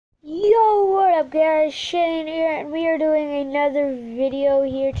up, guys? Shane here, and we are doing another video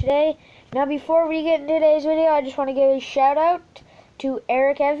here today. Now, before we get into today's video, I just want to give a shout out to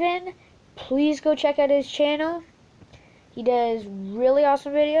Eric Evan. Please go check out his channel. He does really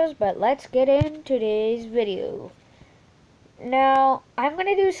awesome videos, but let's get into today's video. Now, I'm going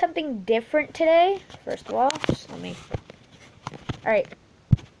to do something different today. First of all, just let me... Alright.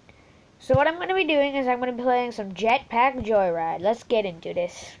 So what I'm going to be doing is I'm going to be playing some Jetpack Joyride. Let's get into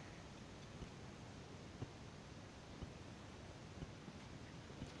this.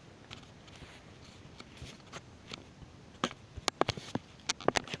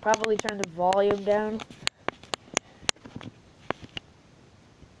 Should probably turn the volume down.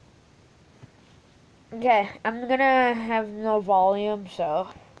 Okay, I'm going to have no volume, so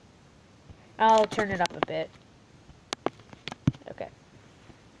I'll turn it up a bit. Okay.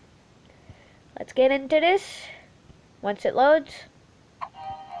 Let's get into this once it loads.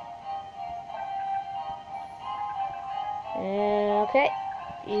 Okay,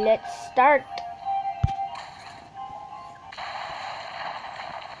 let's start.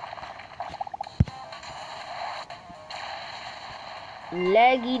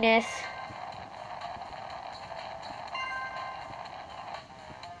 Lagginess.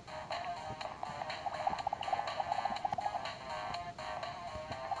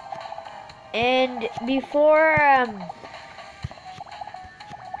 And before,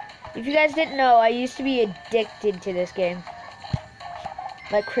 if you guys didn't know, I used to be addicted to this game.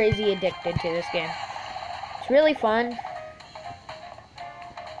 Like crazy addicted to this game. It's really fun.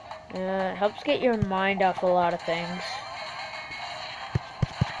 It helps get your mind off a lot of things.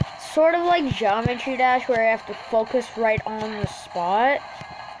 Sort of like Geometry Dash, where I have to focus right on the spot.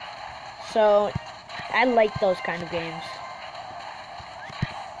 So, I like those kind of games.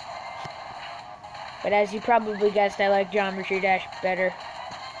 But as you probably guessed, I like Geometry Dash better.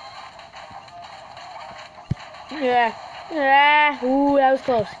 Yeah. Ooh, that was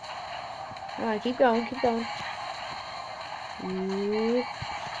close. Alright, keep going, keep going. Ooh.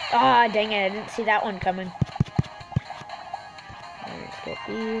 Ah, dang it, I didn't see that one coming. Let's get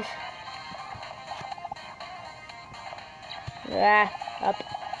these. Up.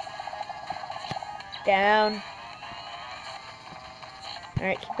 Down.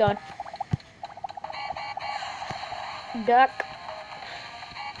 Alright, keep going. Duck.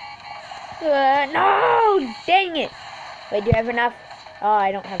 No! Dang it! Wait, do I have enough? Oh,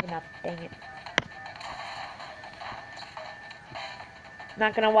 I don't have enough. Dang it. I'm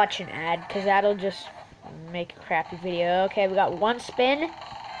not gonna watch an ad, because that'll just make a crappy video. Okay, we got one spin.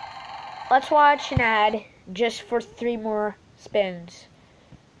 Let's watch an ad just for 3 more spins.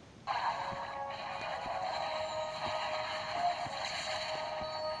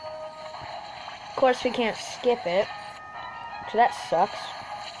 Of course, we can't skip it. So that sucks.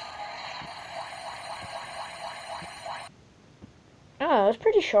 Oh, it was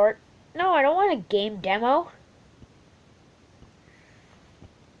pretty short. No, I don't want a game demo.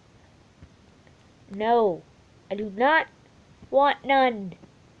 No, I do not want none.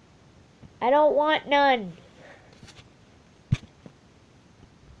 I don't want none.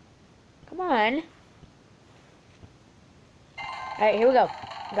 Come on. Alright, here we go.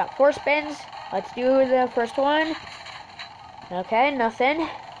 We got 4 spins. Let's do the first one. Okay, nothing.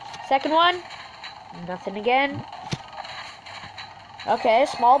 Second one. Nothing again. Okay,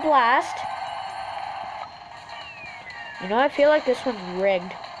 small blast. You know, I feel like this one's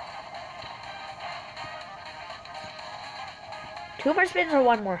rigged. 2 more spins or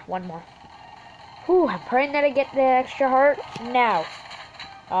 1 more? 1 more. Whew, I'm praying that I get the extra heart now.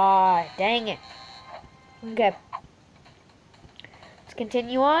 Ah, dang it. Okay. Let's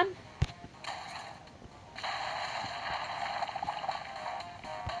continue on.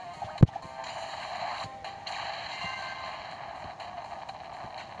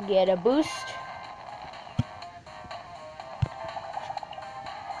 Get a boost.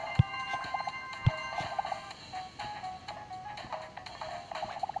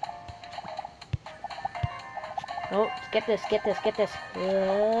 Oh, let's get this, get this, get this.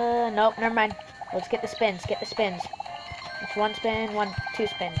 Nope, never mind. Let's get the spins, get the spins. It's 1 spin, 2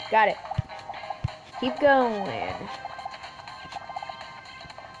 spin. Got it. Keep going.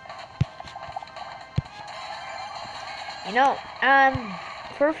 You know,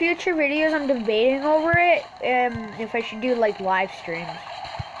 for future videos, I'm debating over it, if I should do, like, live streams.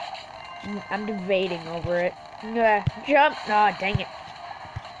 I'm debating over it. Jump! Oh, dang it.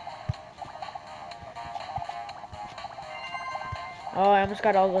 Oh, I almost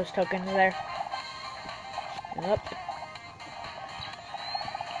got all those tokens there. Yep.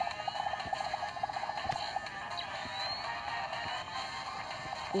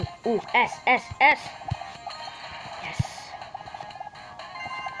 Ooh, S, S, S. Yes.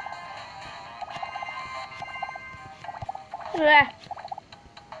 Ah.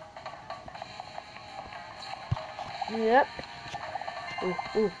 Yep.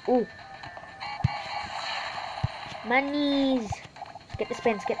 Ooh. Monies. Get the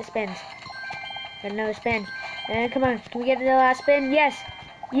spins, get the spins. Got another spin. And come on, can we get the last spin? Yes.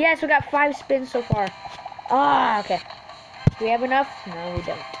 Yes, we got 5 spins so far. Ah, okay. Do we have enough? No, we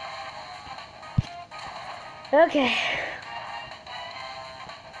don't. Okay.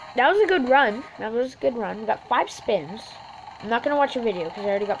 That was a good run. We got 5 spins. I'm not going to watch a video because I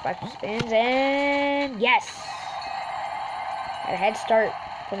already got 5 spins. And yes! Got a head start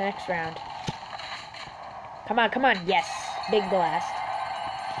for the next round. Come on. Yes. Big blast.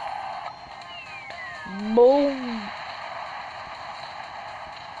 Boom.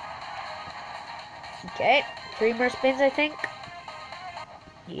 Okay. 3 more spins, I think.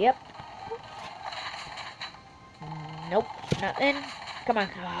 Yep. Nope. Nothing. Come on.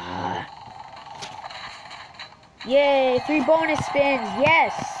 Yay. 3 bonus spins.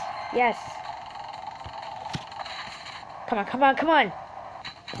 Yes. Come on.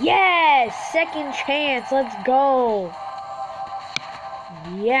 Yes. Second chance. Let's go.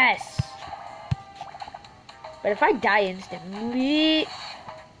 Yes. But if I die instantly...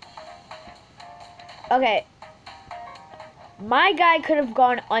 Okay. My guy could have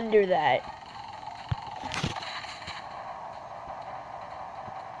gone under that.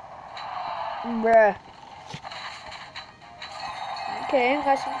 Bruh. Okay,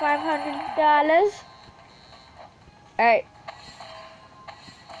 got some $500. Alright.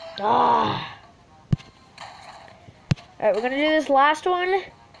 Alright, we're gonna do this last one.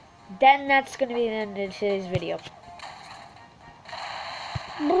 Then that's gonna be the end of today's video.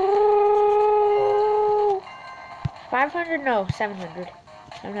 500? No, 700.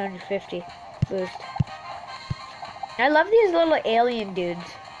 750 boost. I love these little alien dudes.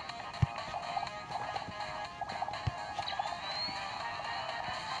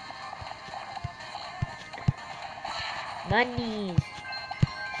 Monies.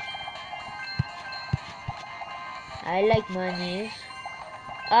 I like monies.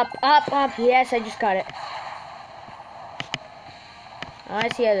 Up. Yes, I just got it. Oh, I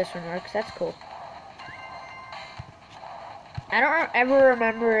see how this one works. That's cool. I don't ever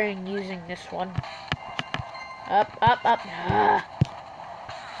remember using this one. Up.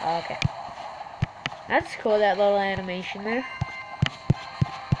 Okay. That's cool, that little animation there.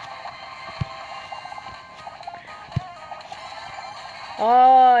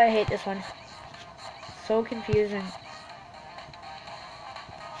 Oh, I hate this one. So confusing.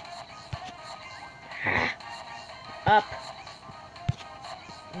 Up.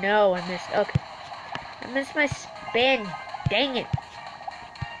 No, I missed. Okay. I missed my spin. Dang it.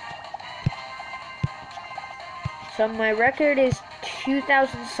 So my record is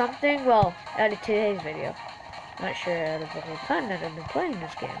 2,000 something. Well, out of today's video. Not sure out of the whole time that I've been playing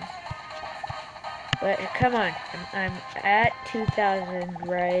this game. But come on. I'm at 2,000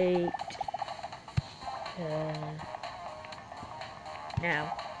 right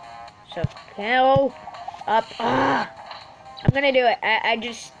now. So, go up. I'm gonna do it.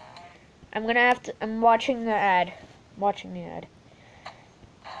 I'm watching the ad.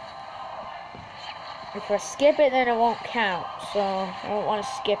 If I skip it, then it won't count. So, I don't want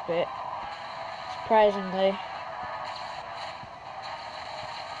to skip it. Surprisingly.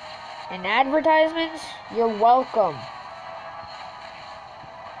 And advertisements, you're welcome.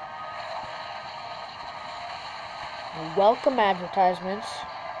 You're welcome, advertisements.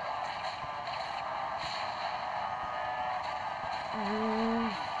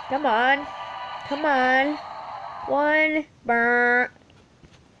 Come on. 1 burn.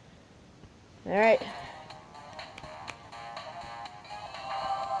 Alright.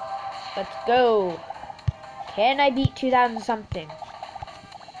 Let's go. Can I beat 2,000 something?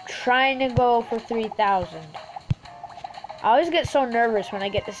 Trying to go for 3,000. I always get so nervous when I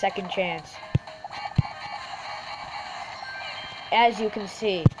get the second chance. As you can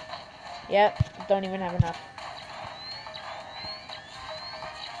see. Yep, don't even have enough.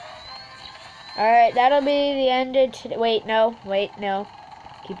 Alright, that'll be the end of today. Wait, no.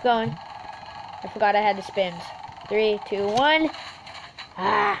 Keep going. I forgot I had the spins. 3, 2, 1.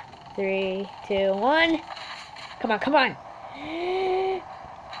 3, 2, 1. Come on.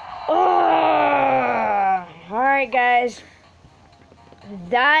 Oh! Alright, guys.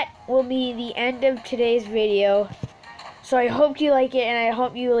 That will be the end of today's video. So I hope you like it, and I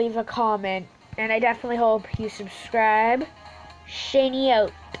hope you leave a comment. And I definitely hope you subscribe. Shani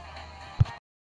out.